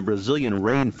 people from the Brazilian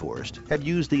rainforest have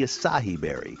used the acai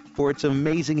berry for its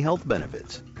amazing health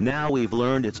benefits. Now we've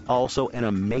learned it's also an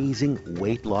amazing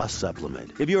weight loss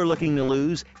supplement. If you're looking to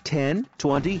lose 10,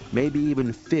 20, maybe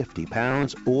even 50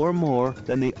 pounds or more,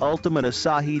 then the Ultimate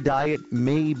Acai Diet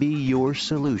may be your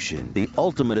solution. The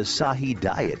Ultimate Acai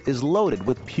Diet is loaded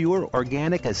with pure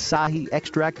organic acai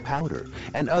extract powder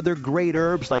and other great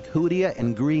herbs like hoodia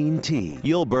and green tea.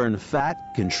 You'll burn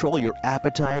fat, control your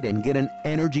appetite, and get an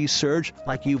energy surge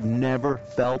like you've never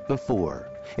felt before.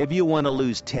 If you want to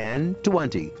lose 10,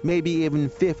 20, maybe even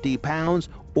 50 pounds,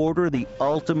 order the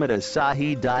Ultimate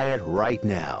Acai Diet right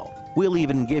now. We'll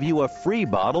even give you a free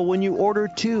bottle when you order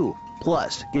 2,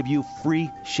 plus give you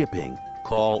free shipping.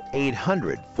 Call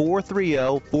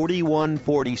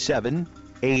 800-430-4147,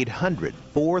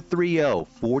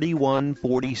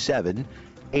 800-430-4147,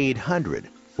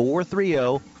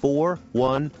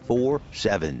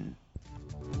 800-430-4147.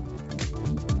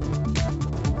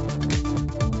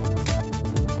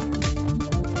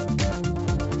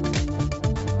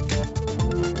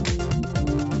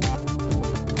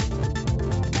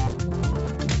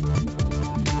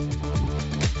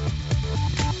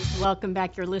 Welcome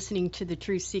back. You're listening to the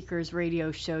Truth Seekers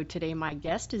radio show. Today my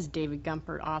guest is David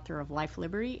Gumpert, author of Life,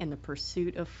 Liberty, and the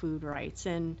Pursuit of Food Rights.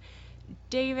 And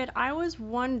David, I was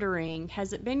wondering,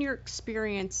 has it been your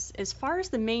experience, as far as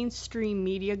the mainstream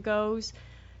media goes,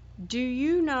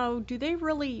 do they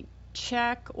really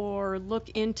check or look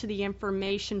into the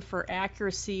information for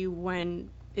accuracy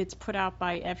when it's put out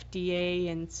by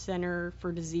FDA and Center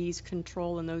for Disease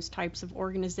Control and those types of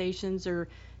organizations, or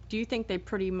do you think they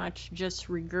pretty much just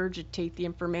regurgitate the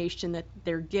information that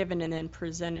they're given and then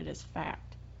present it as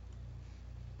fact?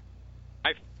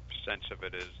 My sense of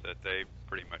it is that they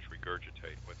pretty much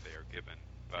regurgitate what they are given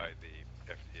by the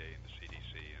FDA and the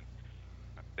CDC. And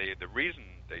the reason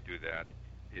they do that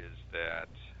is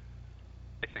that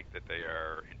I think that they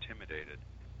are intimidated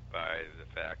by the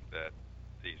fact that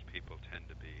these people tend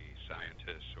to be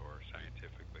scientists or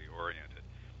scientifically oriented.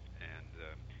 And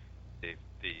the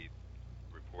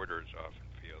reporters often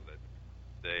feel that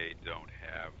they don't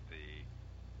have the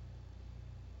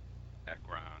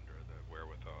background or the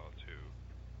wherewithal to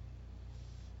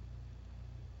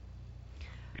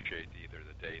appreciate either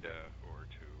the data or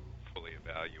to fully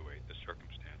evaluate the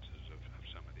circumstances of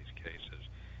some of these cases.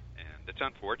 And it's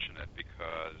unfortunate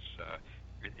because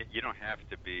you don't have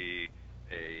to be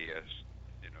a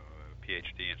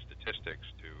PhD in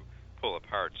statistics to pull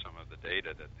apart some of the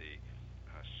data that the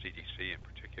CDC in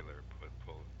particular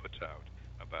puts out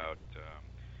about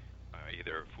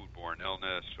either foodborne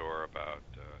illness or about,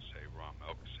 say, raw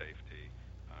milk safety.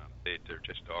 There are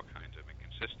just all kinds of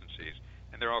inconsistencies,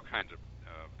 and there are all kinds of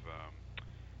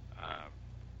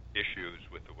issues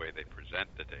with the way they present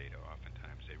the data.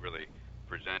 Oftentimes they really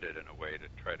present it in a way to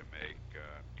try to make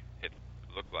it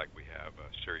look like we have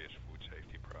a serious food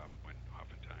safety problem when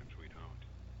oftentimes we don't.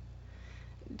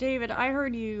 David, I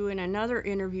heard you in another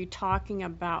interview talking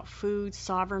about food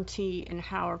sovereignty and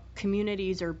how our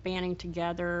communities are banding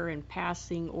together and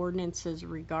passing ordinances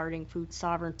regarding food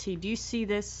sovereignty. Do you see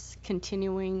this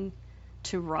continuing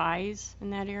to rise in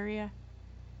that area?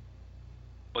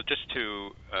 Well, just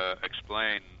to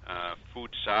explain,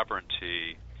 food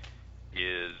sovereignty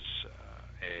is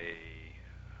a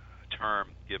term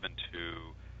given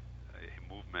to a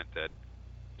movement that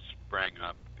sprang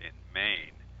up in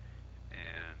Maine,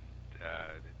 and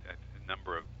a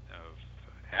number of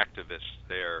activists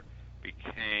there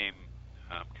became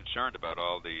concerned about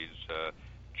all these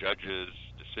judges'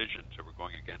 decisions that were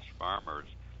going against farmers,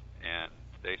 and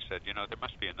they said, there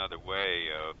must be another way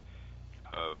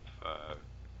of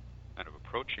kind of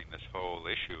approaching this whole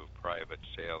issue of private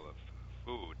sale of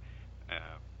food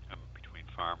between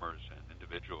farmers and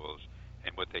individuals.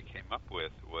 And what they came up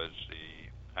with was the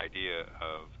idea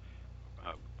of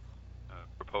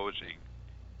proposing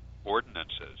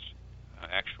ordinances,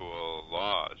 actual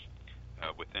laws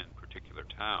within particular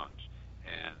towns.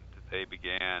 And they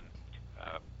began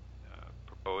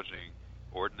proposing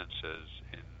ordinances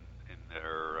in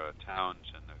their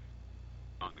towns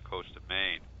along the coast of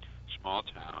Maine, small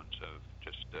towns of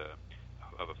just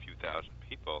of a few thousand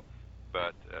people,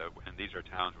 but and these are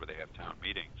towns where they have town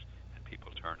meetings and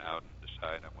people turn out and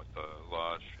decide on what the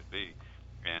laws should be.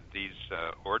 these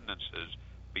ordinances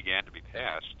began to be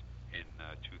passed in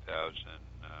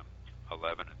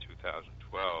 2011 and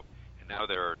 2012, and now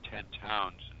there are 10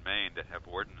 towns in Maine that have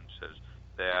ordinances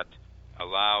that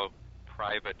allow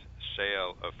private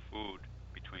sale of food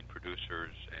between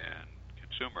producers and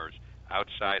consumers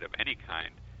outside of any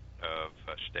kind of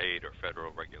state or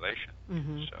federal regulation.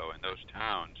 Mm-hmm. So in those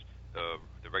towns, the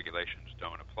regulations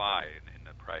don't apply in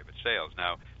the private sales.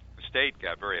 Now, the state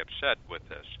got very upset with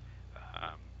this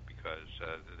because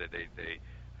they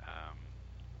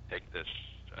take this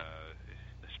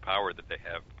power that they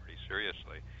have pretty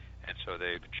seriously, and so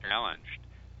they've challenged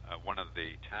one of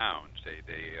the towns. They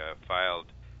filed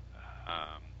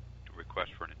a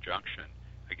request for an injunction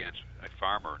against a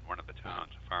farmer in one of the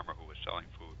towns, a farmer who was selling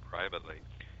food privately,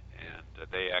 and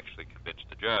they actually convinced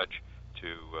the judge to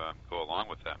go along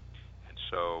with them. And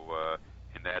so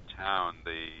in that town,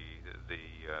 the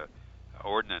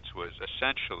ordinance was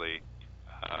essentially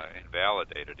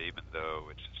invalidated, even though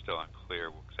it's still unclear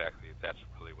exactly if that's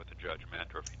really what the judge meant,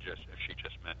 or if she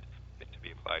just meant it to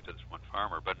be applied to this one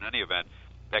farmer. But in any event,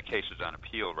 that case is on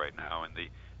appeal right now, and the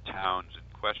towns in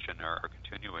question are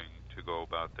continuing to go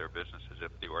about their business as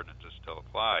if the ordinances still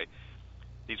apply.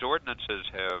 These ordinances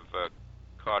have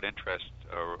caught interest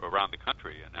around the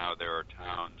country, and now there are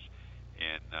towns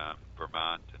in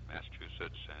Vermont and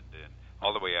Massachusetts and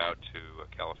all the way out to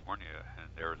California and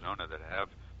Arizona that have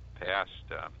passed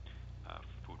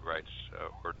food rights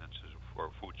ordinances, or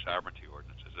food sovereignty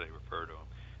ordinances, they refer to them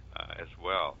as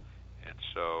well. And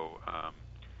so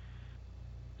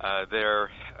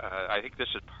I think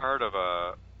this is part of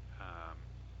a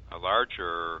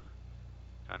larger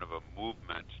kind of a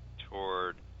movement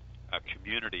toward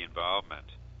community involvement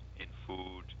in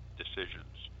food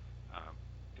decisions.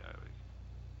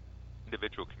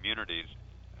 Individual communities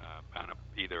on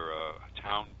either a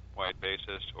town-wide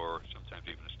basis or sometimes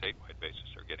even a statewide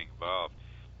basis are getting involved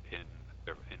in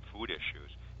food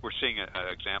issues. We're seeing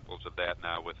examples of that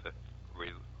now with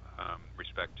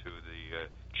respect to the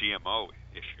GMO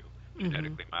issue,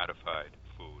 genetically modified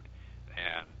food.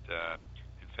 And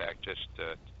in fact, just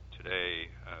today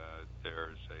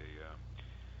there's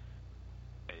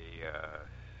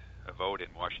a vote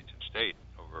in Washington State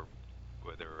over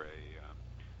whether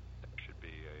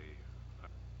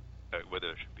whether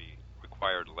there should be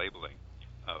required labeling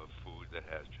of food that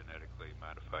has genetically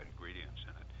modified ingredients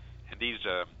in it. And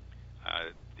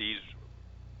these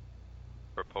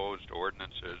proposed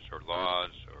ordinances or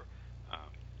laws or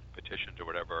petitions or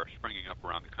whatever are springing up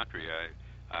around the country.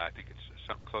 I think it's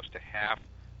close to half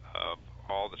of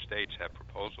all the states have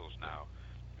proposals now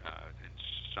in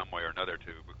some way or another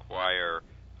to require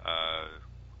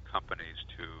companies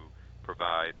to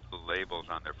provide labels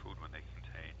on their food when they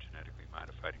contain genetically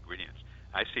modified ingredients.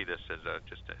 I see this as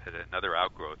just another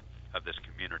outgrowth of this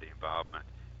community involvement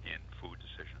in food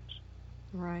decisions.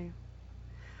 Right.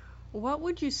 What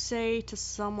would you say to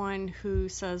someone who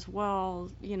says, well,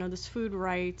 this food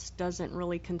rights doesn't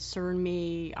really concern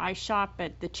me. I shop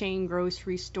at the chain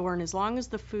grocery store, and as long as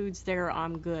the food's there,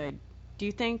 I'm good. Do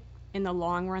you think in the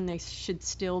long run they should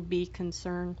still be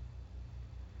concerned?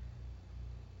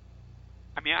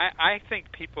 I mean, I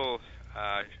think people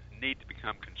need to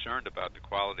become concerned about the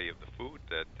quality of the food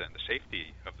and the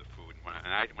safety of the food. When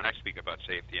I speak about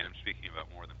safety, I'm speaking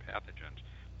about more than pathogens.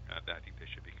 I think they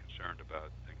should be concerned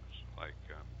about things like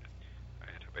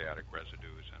antibiotic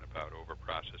residues and about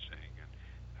overprocessing and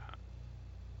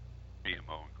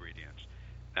GMO ingredients.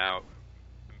 Now,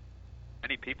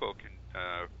 many people can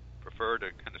prefer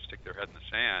to kind of stick their head in the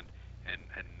sand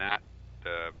and not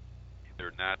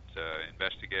either not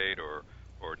investigate or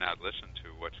not listen to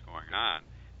what's going on,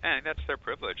 and that's their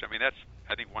privilege. I mean, that's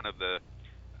I think one of the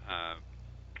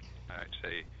I'd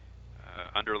say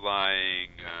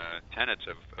underlying tenets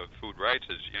of food rights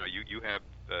is you have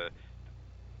the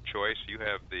choice, you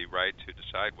have the right to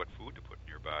decide what food to put in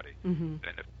your body,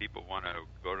 and if people want to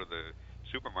go to the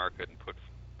supermarket and put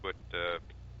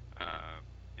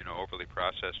overly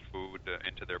processed food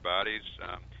into their bodies,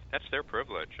 that's their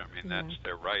privilege. I mean, that's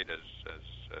their right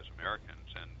as Americans,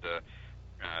 and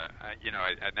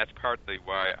and that's partly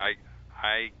why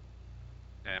I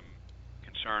am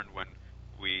concerned when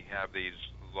we have these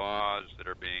laws that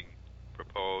are being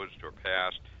proposed or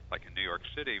passed, like in New York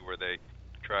City, where they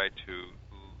try to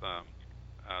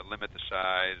limit the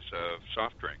size of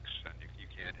soft drinks, and you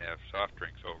can't have soft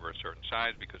drinks over a certain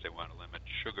size because they want to limit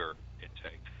sugar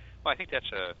intake. Well, I think that's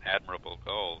an admirable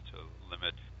goal to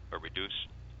limit or reduce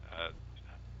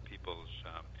people's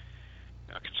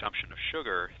consumption of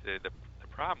sugar. The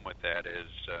problem with that is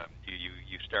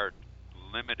you start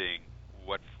limiting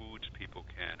what foods people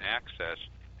can access,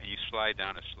 and you slide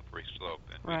down a slippery slope.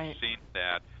 And we've seen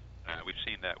that we've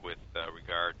seen that with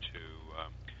regard to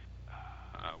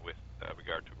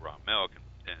regard to raw milk,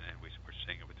 and we're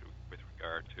seeing it with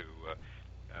regard to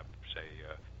say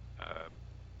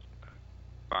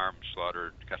farm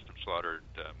slaughtered, custom slaughtered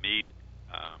meat.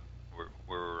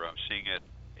 We're seeing it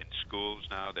in schools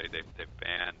now. They've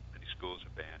banned, many schools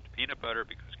have banned peanut butter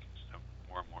because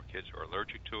more and more kids are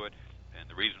allergic to it. And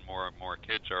the reason more and more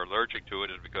kids are allergic to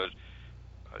it is because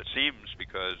it seems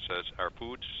because our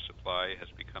food supply has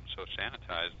become so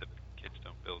sanitized that kids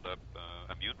don't build up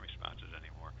immune responses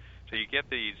anymore. So you get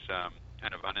these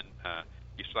kind of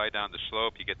you slide down the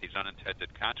slope, you get these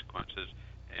unintended consequences,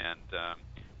 and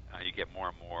you get more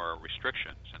and more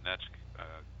restrictions, and that's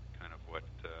kind of what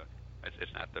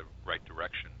it's not the right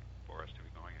direction for us to be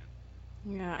going in.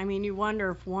 Yeah, I mean, you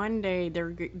wonder if one day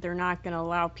they're not going to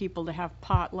allow people to have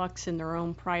potlucks in their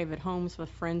own private homes with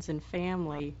friends and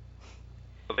family.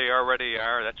 Well, they already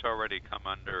are. That's already come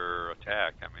under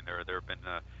attack. I mean, there have been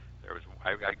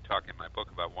I talk in my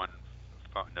book about one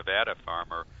Nevada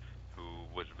farmer who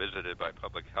was visited by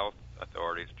public health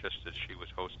authorities just as she was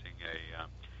hosting a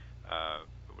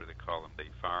what do they call them? The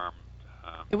farm.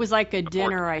 It was like a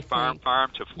dinner, I think. Farm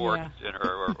to fork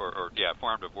dinner, or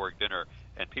farm to fork dinner,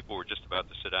 and people were just about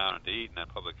to sit down and eat, and then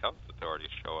public health authorities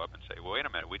show up and say, "Well, wait a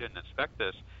minute, we didn't inspect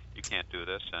this. You can't do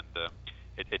this." And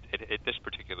this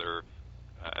particular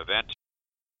event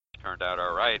turned out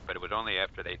all right, but it was only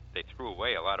after they threw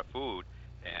away a lot of food,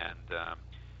 and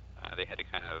they had to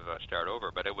kind of start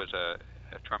over. But it was a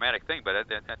traumatic thing. But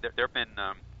there have been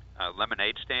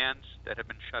lemonade stands that have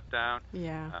been shut down.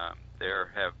 Yeah. There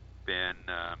have been,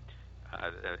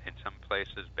 in some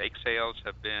places, bake sales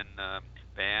have been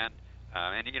banned.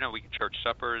 And, church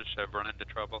suppers have run into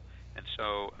trouble. And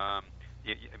so, I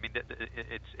mean,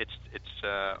 it's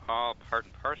all part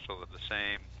and parcel of the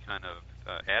same kind of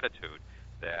attitude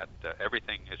that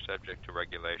everything is subject to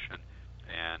regulation,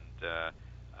 and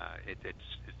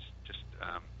it's just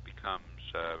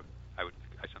becomes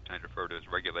I sometimes refer to as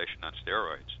regulation on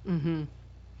steroids. Mm-hmm.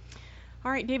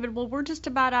 All right, David. Well, we're just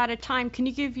about out of time. Can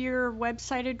you give your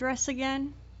website address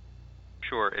again?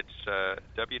 Sure. It's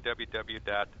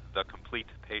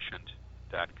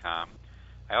www.thecompletepatient.com.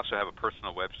 I also have a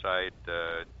personal website.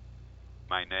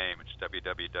 My name. It's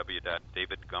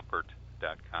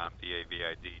www.davidgumpert.com.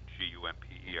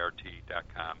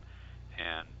 DAVIDGUMPERT.com.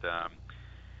 And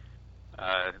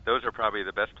those are probably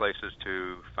the best places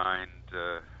to find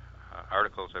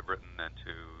articles I've written and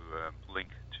to link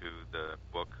to the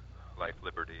book Life,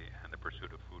 Liberty, and the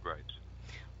Pursuit of Food Rights.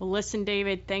 Well, listen,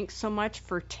 David, thanks so much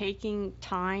for taking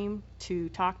time to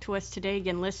talk to us today.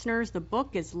 Again, listeners, the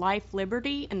book is Life,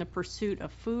 Liberty, and the Pursuit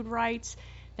of Food Rights.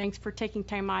 Thanks for taking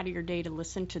time out of your day to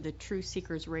listen to the True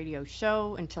Seekers Radio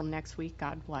Show. Until next week,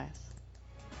 God bless.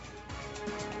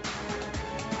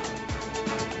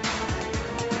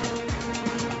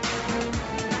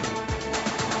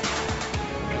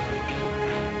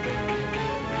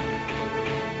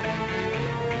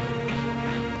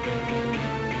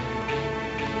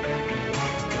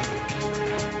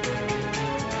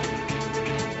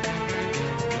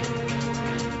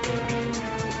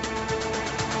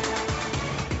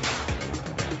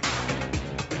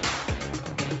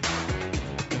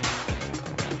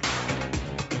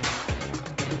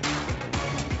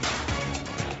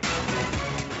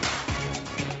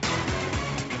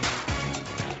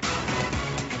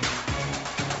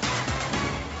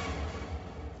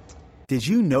 Did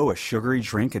you know a sugary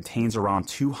drink contains around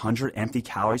 200 empty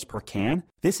calories per can?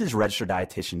 This is registered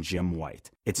dietitian Jim White.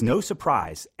 It's no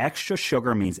surprise, extra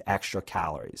sugar means extra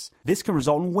calories. This can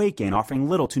result in weight gain, offering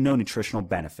little to no nutritional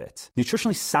benefit.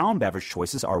 Nutritionally sound beverage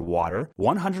choices are water,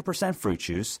 100% fruit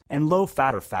juice, and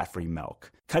low-fat or fat-free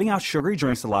milk. Cutting out sugary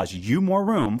drinks allows you more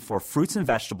room for fruits and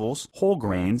vegetables, whole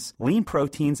grains, lean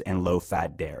proteins, and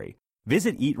low-fat dairy.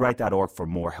 Visit eatright.org for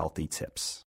more healthy tips.